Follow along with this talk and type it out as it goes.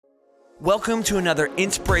Welcome to another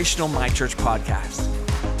inspirational My Church podcast.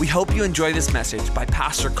 We hope you enjoy this message by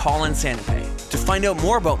Pastor Colin Sanipe. To find out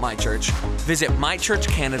more about My Church, visit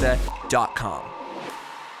mychurchcanada.com.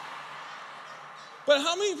 But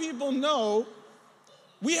how many people know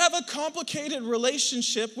we have a complicated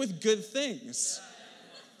relationship with good things?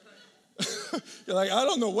 You're like, I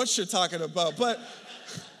don't know what you're talking about, but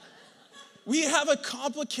we have a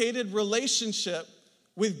complicated relationship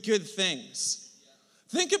with good things.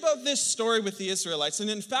 Think about this story with the Israelites. And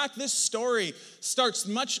in fact, this story starts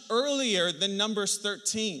much earlier than Numbers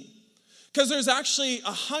 13. Because there's actually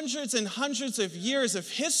hundreds and hundreds of years of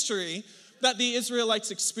history that the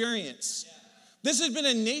Israelites experienced. This had been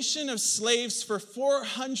a nation of slaves for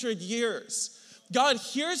 400 years. God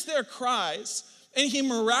hears their cries, and he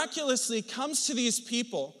miraculously comes to these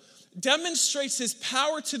people, demonstrates his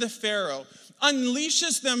power to the Pharaoh,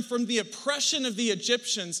 unleashes them from the oppression of the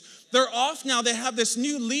Egyptians. They're off now. They have this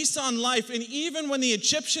new lease on life. And even when the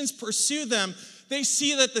Egyptians pursue them, they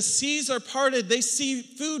see that the seas are parted. They see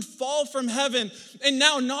food fall from heaven. And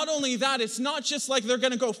now not only that, it's not just like they're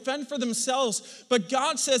going to go fend for themselves, but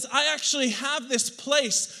God says, I actually have this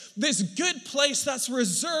place, this good place that's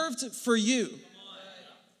reserved for you.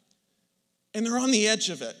 And they're on the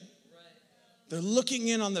edge of it. They're looking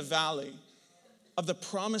in on the valley of the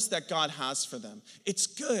promise that God has for them. It's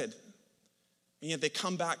good. And yet they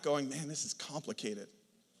come back going, man, this is complicated.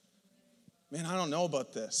 Man, I don't know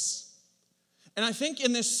about this. And I think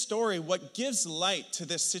in this story, what gives light to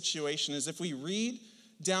this situation is if we read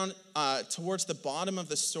down towards the bottom of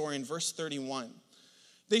the story in verse 31,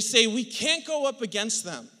 they say, we can't go up against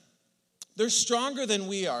them. They're stronger than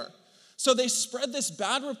we are. So they spread this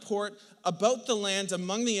bad report about the land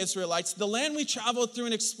among the Israelites. The land we traveled through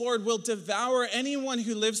and explored will devour anyone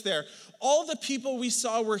who lives there. All the people we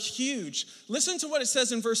saw were huge. Listen to what it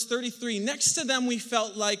says in verse 33. Next to them, we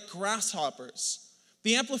felt like grasshoppers.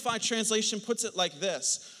 The Amplified Translation puts it like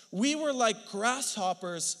this. We were like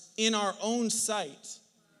grasshoppers in our own sight,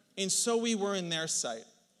 and so we were in their sight.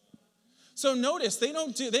 So notice, they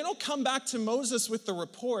don't come back to Moses with the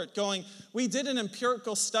report going, we did an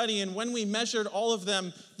empirical study, and when we measured all of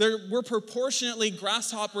them, there were proportionately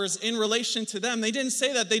grasshoppers in relation to them. They didn't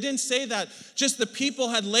say that. They didn't say that just the people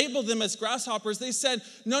had labeled them as grasshoppers. They said,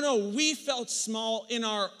 no, we felt small in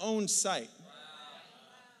our own sight.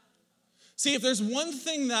 See, if there's one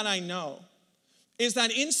thing that I know, is that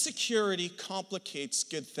insecurity complicates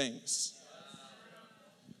good things.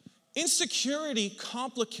 Insecurity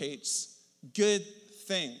complicates good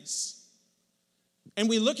things. And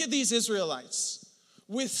we look at these Israelites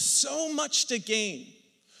with so much to gain,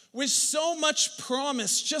 with so much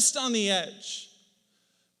promise just on the edge.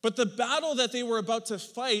 But the battle that they were about to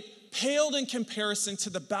fight paled in comparison to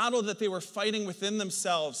the battle that they were fighting within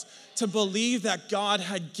themselves to believe that God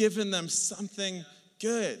had given them something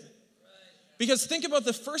good. Because think about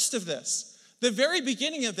the first of this. The very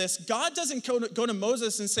beginning of this, God doesn't go to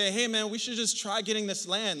Moses and say, hey man, we should just try getting this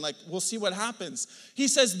land. Like, we'll see what happens. He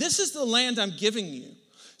says, this is the land I'm giving you.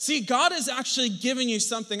 See, God is actually giving you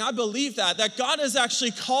something. I believe that God has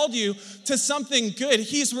actually called you to something good.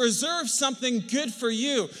 He's reserved something good for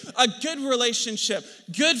you. A good relationship,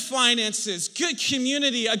 good finances, good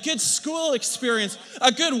community, a good school experience,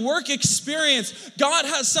 a good work experience. God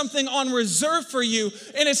has something on reserve for you.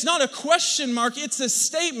 And it's not a question mark, it's a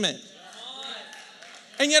statement.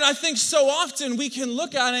 And yet I think so often we can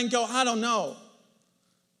look at it and go, I don't know.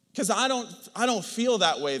 Because I don't feel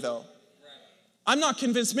that way though. I'm not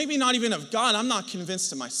convinced, maybe not even of God, I'm not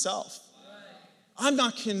convinced of myself. I'm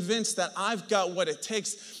not convinced that I've got what it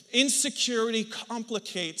takes. Insecurity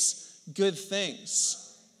complicates good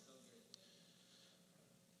things.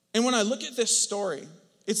 And when I look at this story,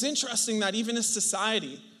 it's interesting that even as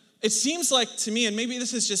society, it seems like to me, and maybe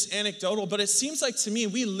this is just anecdotal, but it seems like to me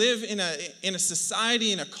we live in a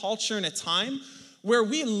society, in a culture, in a time where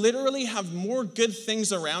we literally have more good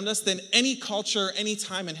things around us than any culture, any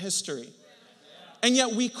time in history. And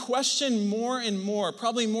yet we question more and more,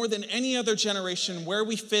 probably more than any other generation, where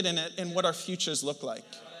we fit in it and what our futures look like.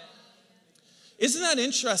 Isn't that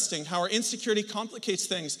interesting how our insecurity complicates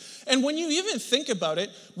things? And when you even think about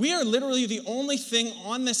it, we are literally the only thing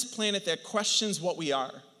on this planet that questions what we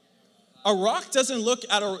are. A rock doesn't look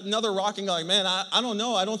at another rock and go like, man, I don't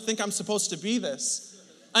know. I don't think I'm supposed to be this.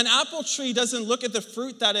 An apple tree doesn't look at the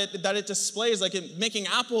fruit that it displays, like making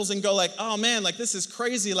apples, and go like, oh man, like this is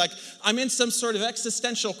crazy. Like I'm in some sort of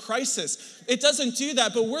existential crisis. It doesn't do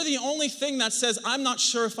that, but we're the only thing that says, I'm not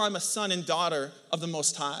sure if I'm a son and daughter of the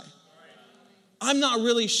Most High. I'm not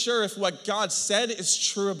really sure if what God said is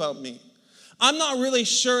true about me. I'm not really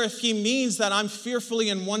sure if he means that I'm fearfully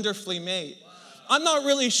and wonderfully made. I'm not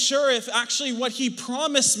really sure if actually what he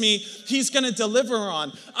promised me, he's going to deliver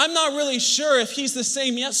on. I'm not really sure if he's the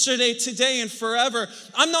same yesterday, today, and forever.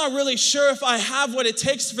 I'm not really sure if I have what it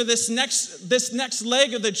takes for this next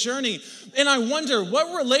leg of the journey. And I wonder,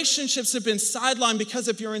 what relationships have been sidelined because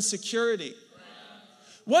of your insecurity?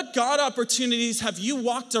 What God opportunities have you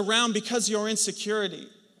walked around because of your insecurity?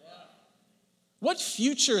 What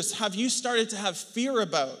futures have you started to have fear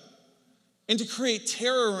about and to create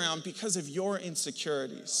terror around because of your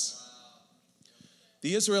insecurities?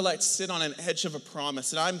 The Israelites sit on an edge of a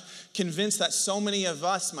promise, and I'm convinced that so many of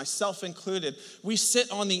us, myself included, we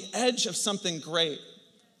sit on the edge of something great,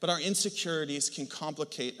 but our insecurities can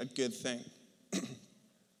complicate a good thing.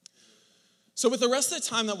 So with the rest of the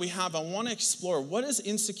time that we have, I want to explore, what does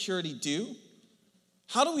insecurity do?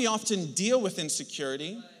 How do we often deal with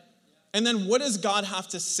insecurity? And then what does God have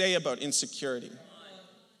to say about insecurity?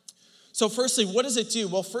 So firstly, what does it do?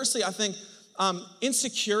 Well, firstly, I think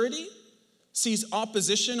insecurity sees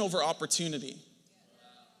opposition over opportunity.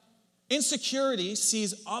 Insecurity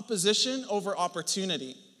sees opposition over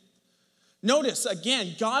opportunity. Notice,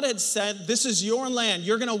 again, God had said, this is your land.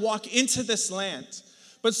 You're going to walk into this land.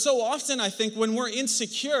 But so often, I think, when we're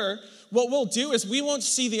insecure, what we'll do is we won't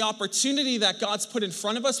see the opportunity that God's put in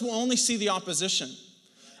front of us. We'll only see the opposition.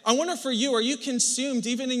 I wonder for you, are you consumed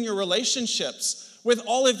even in your relationships with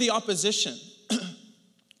all of the opposition?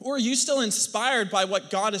 Or are you still inspired by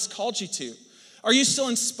what God has called you to? Are you still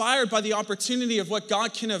inspired by the opportunity of what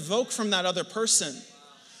God can evoke from that other person?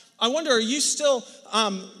 I wonder, are you still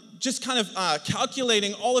just kind of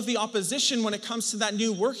calculating all of the opposition when it comes to that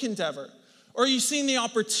new work endeavor? Or are you seeing the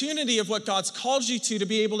opportunity of what God's called you to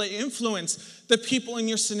be able to influence the people in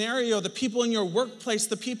your scenario, the people in your workplace,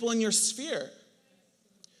 the people in your sphere?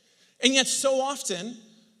 And yet so often,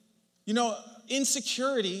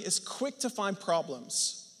 insecurity is quick to find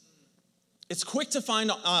problems. It's quick to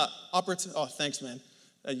find opportunity. Oh, thanks, man.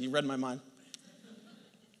 You read my mind.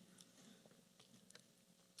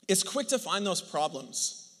 It's quick to find those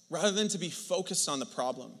problems rather than to be focused on the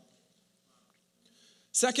problem.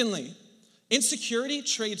 Secondly, insecurity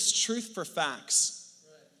trades truth for facts.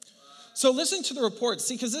 So listen to the report.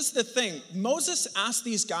 See, because this is the thing. Moses asked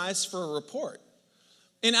these guys for a report.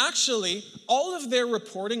 And actually, all of their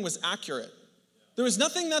reporting was accurate. There was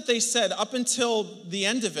nothing that they said up until the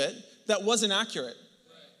end of it that wasn't accurate.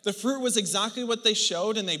 The fruit was exactly what they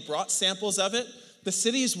showed, and they brought samples of it. The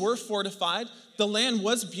cities were fortified. The land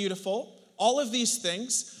was beautiful. All of these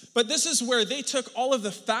things. But this is where they took all of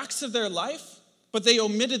the facts of their life, but they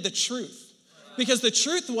omitted the truth. Because the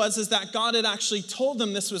truth is that God had actually told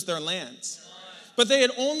them this was their land. But they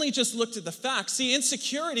had only just looked at the facts. See,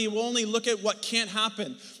 insecurity will only look at what can't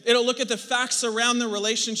happen. It'll look at the facts around the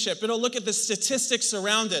relationship. It'll look at the statistics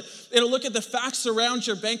around it. It'll look at the facts around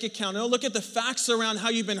your bank account. It'll look at the facts around how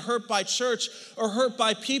you've been hurt by church or hurt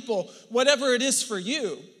by people, whatever it is for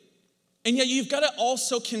you. And yet you've got to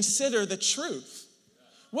also consider the truth.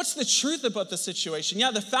 What's the truth about the situation?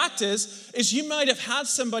 Yeah, the fact is you might have had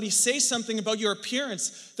somebody say something about your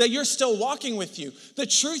appearance that you're still walking with you. The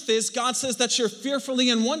truth is God says that you're fearfully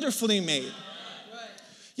and wonderfully made.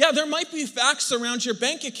 Yeah, there might be facts around your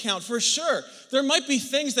bank account for sure. There might be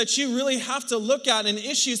things that you really have to look at and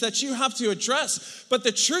issues that you have to address. But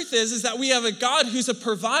the truth is that we have a God who's a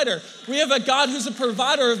provider. We have a God who's a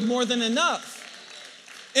provider of more than enough.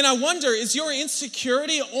 And I wonder, is your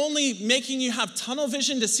insecurity only making you have tunnel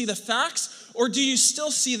vision to see the facts, or do you still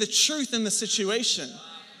see the truth in the situation?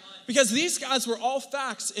 Because these guys were all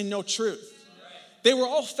facts and no truth. They were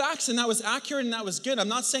all facts and that was accurate and that was good. I'm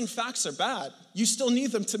not saying facts are bad. You still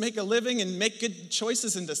need them to make a living and make good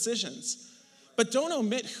choices and decisions. But don't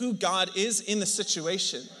omit who God is in the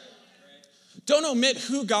situation. Don't omit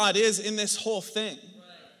who God is in this whole thing.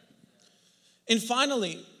 And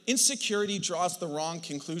finally, insecurity draws the wrong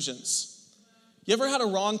conclusions. You ever had a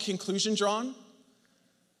wrong conclusion drawn?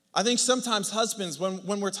 I think sometimes husbands,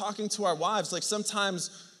 when we're talking to our wives, sometimes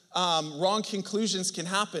wrong conclusions can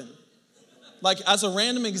happen. As a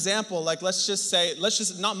random example, let's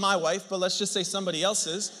just not my wife, but let's just say somebody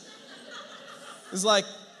else's. It's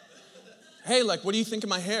hey, what do you think of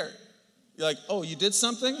my hair? You're like, oh, you did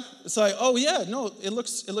something? It's like, oh yeah, no, it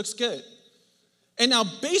looks good. And now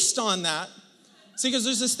based on that, see, because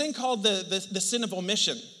there's this thing called the sin of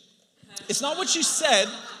omission. It's not what you said,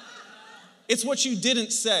 it's what you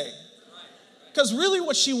didn't say. Because really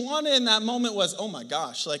what she wanted in that moment was, oh my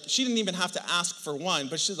gosh, she didn't even have to ask for one,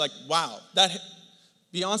 but she's like, wow, that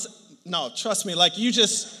Beyonce, no, trust me, you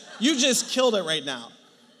just killed it right now.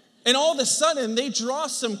 And all of a sudden, they draw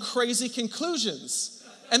some crazy conclusions.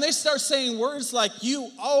 And they start saying words like, you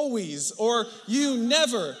always, or you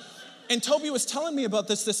never. And Toby was telling me about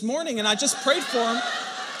this morning, and I just prayed for him.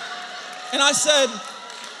 And I said,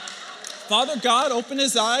 Father God, open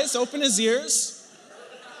his eyes, open his ears.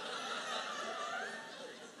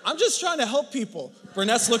 I'm just trying to help people.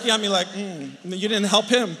 Burnett's looking at me like, you didn't help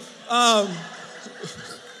him.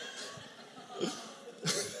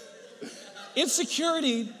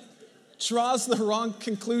 Insecurity draws the wrong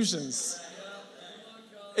conclusions.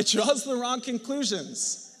 It draws the wrong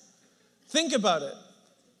conclusions. Think about it.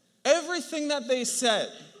 Everything that they said,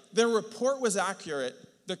 their report was accurate,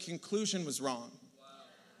 the conclusion was wrong.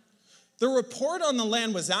 The report on the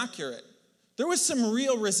land was accurate. There was some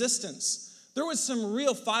real resistance. There was some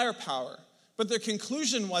real firepower. But their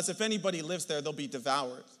conclusion was if anybody lives there, they'll be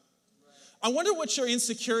devoured. I wonder what your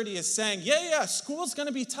insecurity is saying. Yeah, school's going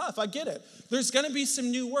to be tough. I get it. There's going to be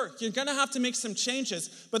some new work. You're going to have to make some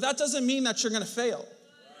changes. But that doesn't mean that you're going to fail.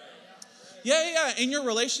 Yeah. In your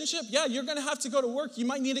relationship, you're going to have to go to work. You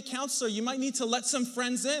might need a counselor. You might need to let some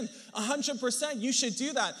friends in. 100%, you should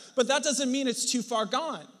do that. But that doesn't mean it's too far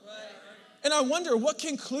gone. And I wonder, what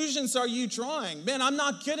conclusions are you drawing? Man, I'm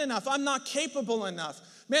not good enough. I'm not capable enough.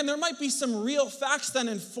 Man, there might be some real facts that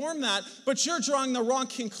inform that, but you're drawing the wrong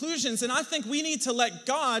conclusions. And I think we need to let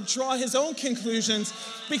God draw his own conclusions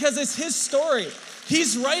because it's his story.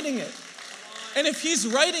 He's writing it. And if he's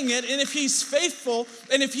writing it, and if he's faithful,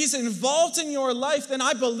 and if he's involved in your life, then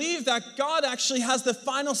I believe that God actually has the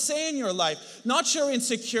final say in your life. Not your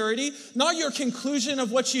insecurity, not your conclusion of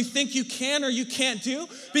what you think you can or you can't do.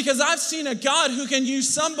 Because I've seen a God who can use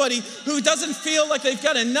somebody who doesn't feel like they've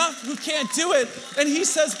got enough, who can't do it. And he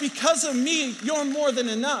says, because of me, you're more than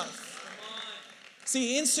enough.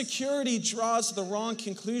 See, insecurity draws the wrong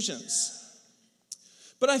conclusions.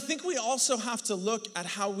 But I think we also have to look at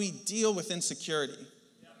how we deal with insecurity.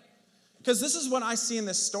 Because this is what I see in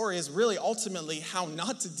this story is really ultimately how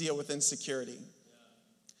not to deal with insecurity.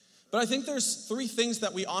 But I think there's 3 things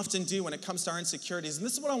that we often do when it comes to our insecurities. And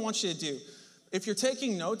this is what I want you to do. If you're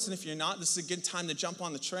taking notes, and if you're not, this is a good time to jump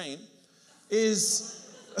on the train, is,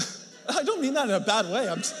 I don't mean that in a bad way.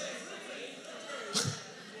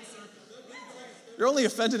 You're only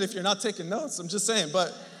offended if you're not taking notes. I'm just saying,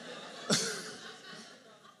 but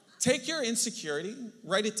take your insecurity,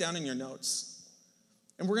 write it down in your notes.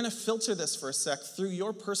 And we're going to filter this for a sec through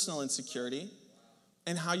your personal insecurity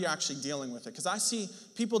and how you're actually dealing with it. Because I see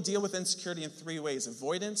people deal with insecurity in 3 ways: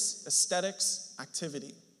 avoidance, aesthetics,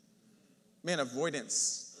 activity. Man,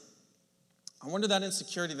 avoidance. I wonder that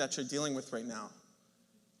insecurity that you're dealing with right now.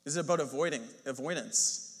 Is it about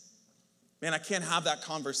avoidance? Man, I can't have that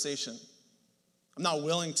conversation. I'm not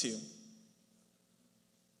willing to.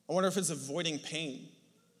 I wonder if it's avoiding pain.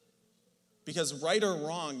 Because right or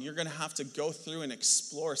wrong, you're going to have to go through and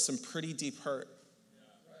explore some pretty deep hurt,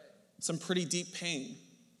 some pretty deep pain.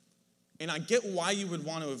 And I get why you would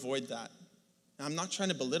want to avoid that. And I'm not trying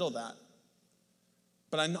to belittle that.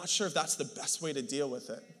 But I'm not sure if that's the best way to deal with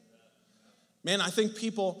it. Man, I think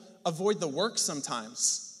people avoid the work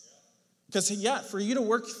sometimes. Because, for you to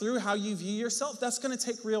work through how you view yourself, that's going to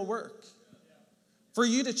take real work. For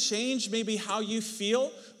you to change maybe how you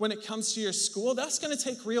feel when it comes to your school, that's going to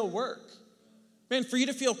take real work. Man, for you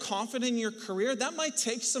to feel confident in your career, that might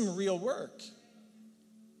take some real work.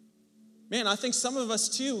 Man, I think some of us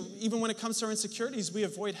too, even when it comes to our insecurities, we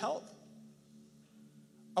avoid help.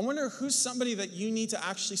 I wonder who's somebody that you need to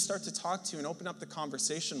actually start to talk to and open up the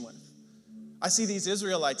conversation with. I see these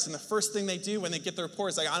Israelites, and the first thing they do when they get the report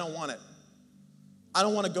is like, I don't want it. I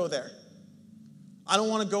don't want to go there. I don't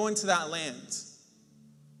want to go into that land.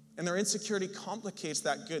 And their insecurity complicates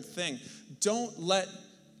that good thing. Don't let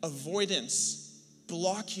avoidance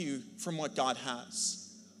block you from what God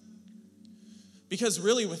has. Because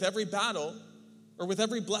really, with every battle, or with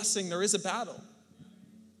every blessing, there is a battle.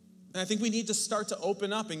 And I think we need to start to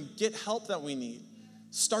open up and get help that we need.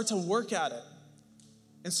 Start to work at it.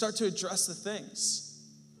 And start to address the things.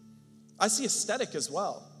 I see aesthetic as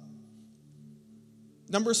well.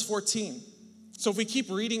 Numbers 14. So if we keep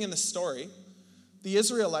reading in the story, the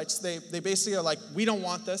Israelites, they basically are like, we don't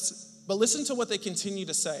want this. But listen to what they continue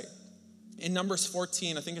to say. In Numbers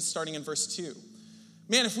 14, I think it's starting in verse 2.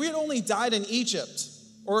 Man, if we had only died in Egypt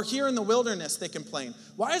or here in the wilderness, they complain.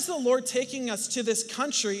 Why is the Lord taking us to this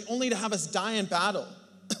country only to have us die in battle?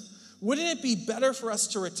 Wouldn't it be better for us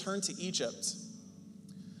to return to Egypt?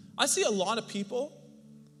 I see a lot of people,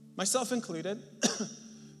 myself included,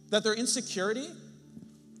 that their insecurity,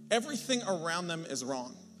 everything around them is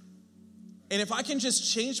wrong. And if I can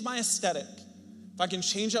just change my aesthetic, if I can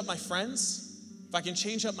change up my friends, if I can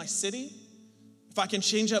change up my city, if I can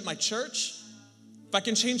change up my church, if I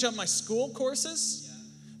can change up my school courses,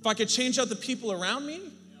 if I could change up the people around me,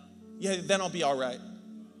 then I'll be all right.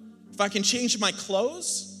 if I can change my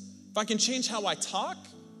clothes, if I can change how I talk,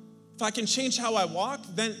 if I can change how I walk,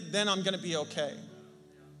 then I'm going to be okay.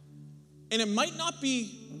 And it might not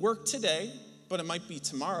be work today, but it might be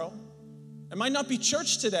tomorrow. It might not be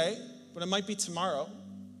church today, but it might be tomorrow.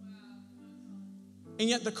 And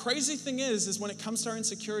yet the crazy thing is when it comes to our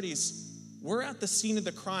insecurities, we're at the scene of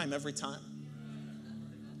the crime every time.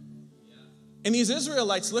 And these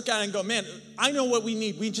Israelites look at it and go, man, I know what we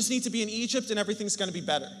need. We just need to be in Egypt and everything's going to be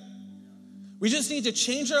better. We just need to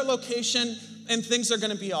change our location and things are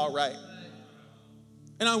going to be all right.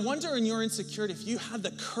 And I wonder in your insecurity if you had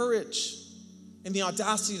the courage and the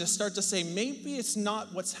audacity to start to say, maybe it's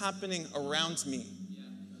not what's happening around me.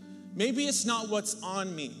 Maybe it's not what's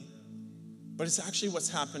on me, but it's actually what's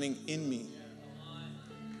happening in me.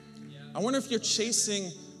 I wonder if you're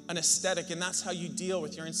chasing an aesthetic and that's how you deal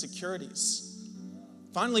with your insecurities.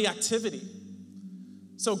 Finally, activity.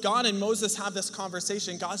 So God and Moses have this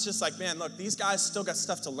conversation. God's just like, man, look, these guys still got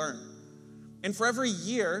stuff to learn. And for every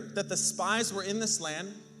year that the spies were in this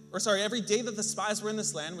land, every day that the spies were in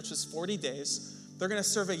this land, which was 40 days, they're going to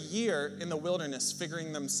serve a year in the wilderness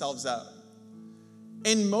figuring themselves out.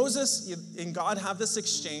 And Moses and God have this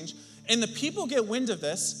exchange, and the people get wind of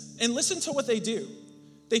this, and listen to what they do.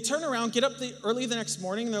 They turn around, get up early the next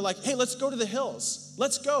morning, and they're like, hey, let's go to the hills.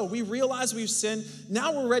 Let's go. We realize we've sinned.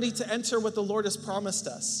 Now we're ready to enter what the Lord has promised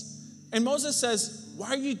us. And Moses says,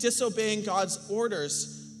 why are you disobeying God's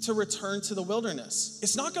orders to return to the wilderness?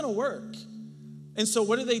 It's not going to work. And so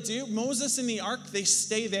what do? Moses and the ark, they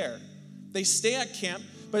stay there. They stay at camp,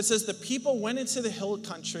 but it says the people went into the hill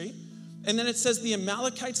country, and then it says the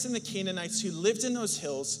Amalekites and the Canaanites who lived in those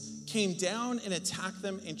hills came down and attacked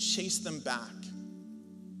them and chased them back.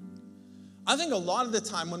 I think a lot of the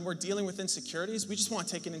time when we're dealing with insecurities, we just want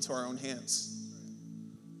to take it into our own hands.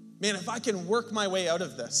 Man, if I can work my way out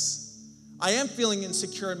of this, I am feeling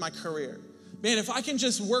insecure in my career. Man, if I can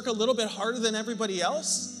just work a little bit harder than everybody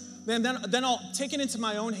else, then I'll take it into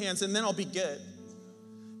my own hands and then I'll be good.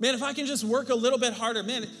 Man, if I can just work a little bit harder,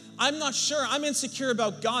 man, I'm not sure. I'm insecure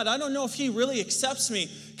about God. I don't know if he really accepts me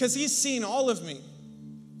because he's seen all of me.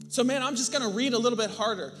 So, man, I'm just going to read a little bit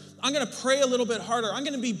harder. I'm going to pray a little bit harder. I'm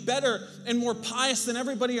going to be better and more pious than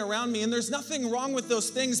everybody around me. And there's nothing wrong with those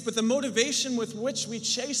things, but the motivation with which we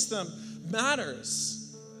chase them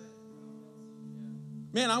matters.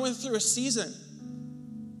 Man, I went through a season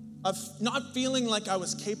of not feeling like I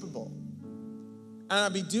was capable. And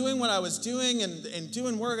I'd be doing what I was doing and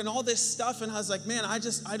doing work and all this stuff. And I was like, man,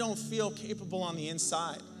 I don't feel capable on the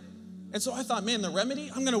inside. And so I thought, man, the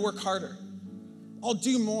remedy, I'm going to work harder. I'll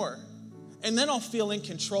do more. And then I'll feel in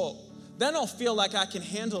control. Then I'll feel like I can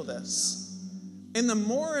handle this. And the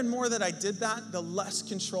more and more that I did that, the less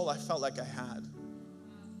control I felt like I had.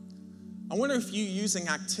 I wonder if you're using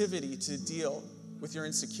activity to deal with your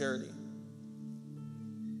insecurity.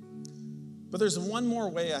 But there's one more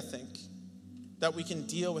way, I think, that we can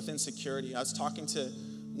deal with insecurity. I was talking to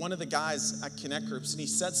one of the guys at Connect Groups, and he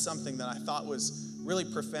said something that I thought was really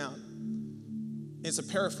profound. It's a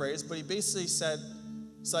paraphrase, but he basically said,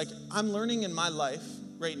 it's like, I'm learning in my life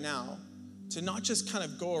right now to not just kind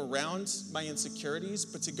of go around my insecurities,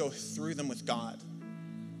 but to go through them with God.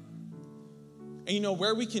 And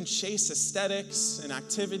where we can chase aesthetics and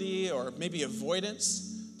activity or maybe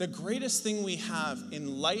avoidance, the greatest thing we have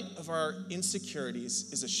in light of our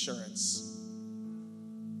insecurities is assurance.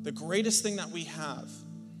 The greatest thing that we have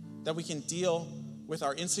that we can deal with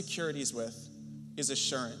our insecurities with is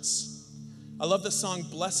assurance. I love the song,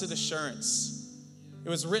 Blessed Assurance. It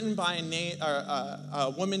was written by a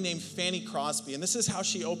woman named Fanny Crosby, and this is how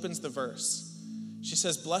she opens the verse. She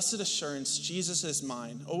says, blessed assurance, Jesus is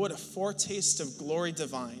mine. Oh, what a foretaste of glory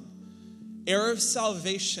divine. Heir of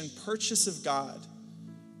salvation, purchase of God,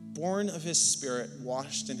 born of his spirit,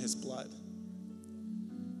 washed in his blood.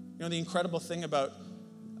 The incredible thing about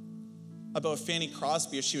Fanny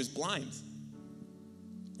Crosby is she was blind.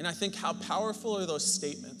 And I think how powerful are those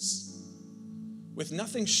statements? With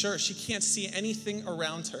nothing sure, she can't see anything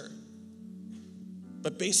around her.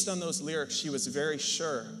 But based on those lyrics, she was very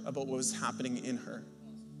sure about what was happening in her.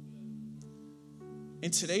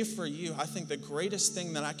 And today for you, I think the greatest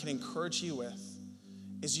thing that I can encourage you with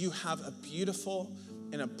is you have a beautiful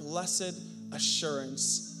and a blessed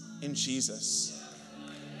assurance in Jesus.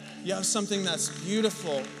 You have something that's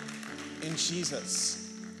beautiful in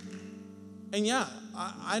Jesus. And yeah,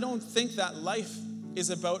 I don't think that life is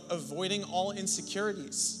about avoiding all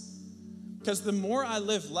insecurities. Because the more I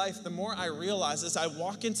live life, the more I realize as I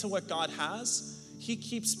walk into what God has, he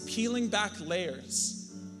keeps peeling back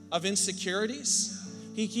layers of insecurities.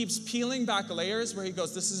 He keeps peeling back layers where he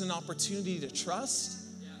goes, this is an opportunity to trust.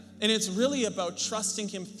 And it's really about trusting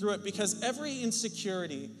him through it, because every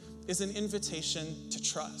insecurity is an invitation to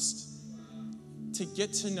trust, to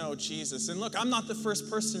get to know Jesus. And look, I'm not the first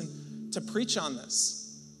person to preach on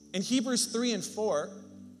this. In Hebrews 3 and 4,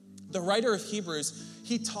 the writer of Hebrews,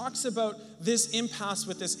 he talks about this impasse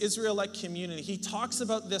with this Israelite community. He talks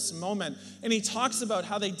about this moment, and he talks about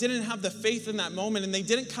how they didn't have the faith in that moment, and they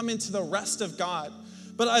didn't come into the rest of God.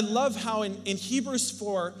 But I love how in Hebrews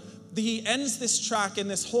 4, he ends this track and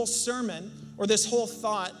this whole sermon, or this whole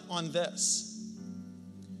thought, on this.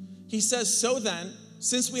 He says, "So then,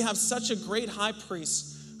 since we have such a great high priest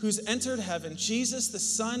who's entered heaven, Jesus, the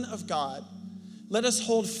Son of God, let us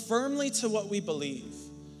hold firmly to what we believe.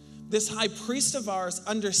 This high priest of ours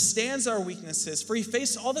understands our weaknesses, for he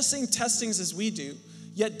faced all the same testings as we do,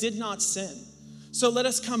 yet did not sin. So let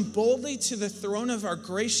us come boldly to the throne of our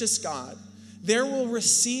gracious God. There we'll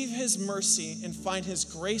receive his mercy and find his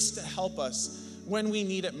grace to help us when we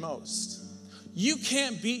need it most." You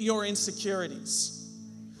can't beat your insecurities.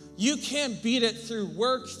 You can't beat it through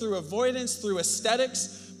work, through avoidance, through aesthetics.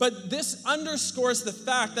 But this underscores the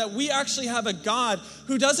fact that we actually have a God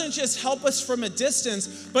who doesn't just help us from a distance,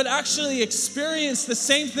 but actually experienced the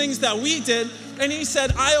same things that we did. And he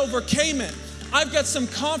said, "I overcame it. I've got some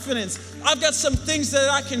confidence. I've got some things that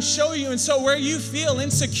I can show you." And so where you feel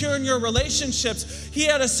insecure in your relationships, he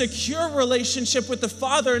had a secure relationship with the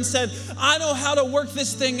Father and said, "I know how to work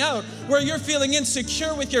this thing out." Where you're feeling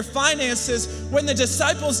insecure with your finances, when the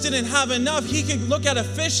disciples didn't have enough, he could look at a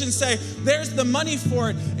fish and say, "There's the money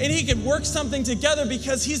for it." And he could work something together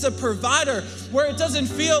because he's a provider. Where it doesn't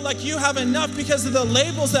feel like you have enough because of the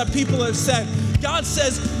labels that people have said, God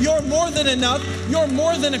says, "You're more than enough. You're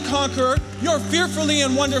more than a conqueror. You're fearfully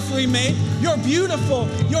and wonderfully made. You're beautiful.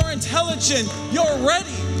 You're intelligent. You're ready."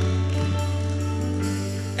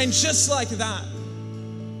 And just like that,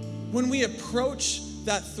 when we approach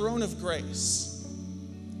that throne of grace,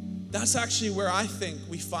 that's actually where I think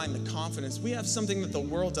we find the confidence. We have something that the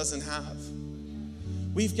world doesn't have.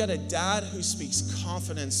 We've got a dad who speaks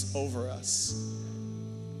confidence over us.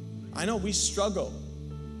 I know we struggle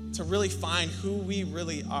to really find who we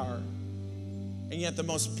really are. And yet the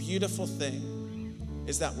most beautiful thing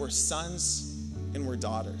is that we're sons and we're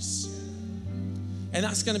daughters. And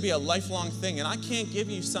that's going to be a lifelong thing. And I can't give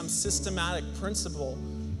you some systematic principle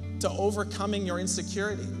to overcoming your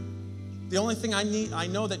insecurity. The only thing I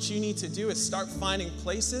know that you need to do is start finding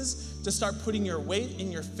places to start putting your weight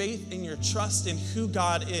in your faith, in your trust in who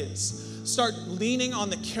God is. Start leaning on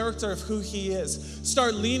the character of who he is.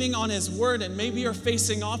 Start leaning on his word, and maybe you're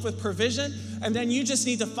facing off with provision, and then you just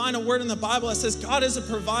need to find a word in the Bible that says God is a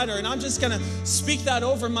provider, and I'm just going to speak that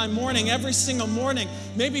over my morning every single morning.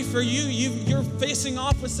 Maybe for you're facing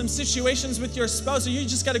off with some situations with your spouse, or you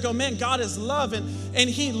just got to go, "Man, God is love, and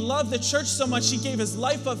he loved the church so much he gave his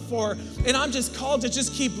life up for, and I'm just called to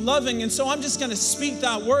just keep loving." And so I'm just going to speak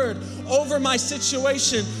that word over my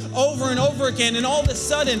situation over and over again, and all of a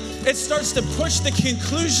sudden it starts to push the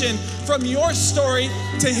conclusion from your story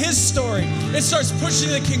to his story. It starts pushing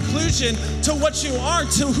the conclusion to what you are,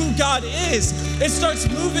 to who God is. It starts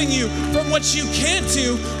moving you from what you can't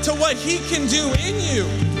do to what he can do in you.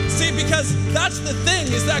 See, because that's the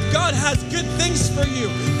thing, is that God has good things for you.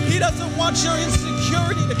 He doesn't want your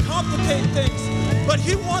insecurity to complicate things, but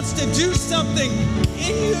he wants to do something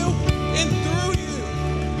in you and through you.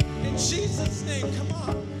 In Jesus' name, come on.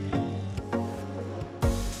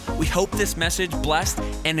 We hope this message blessed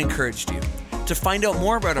and encouraged you. To find out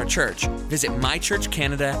more about our church, visit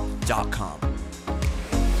mychurchcanada.com.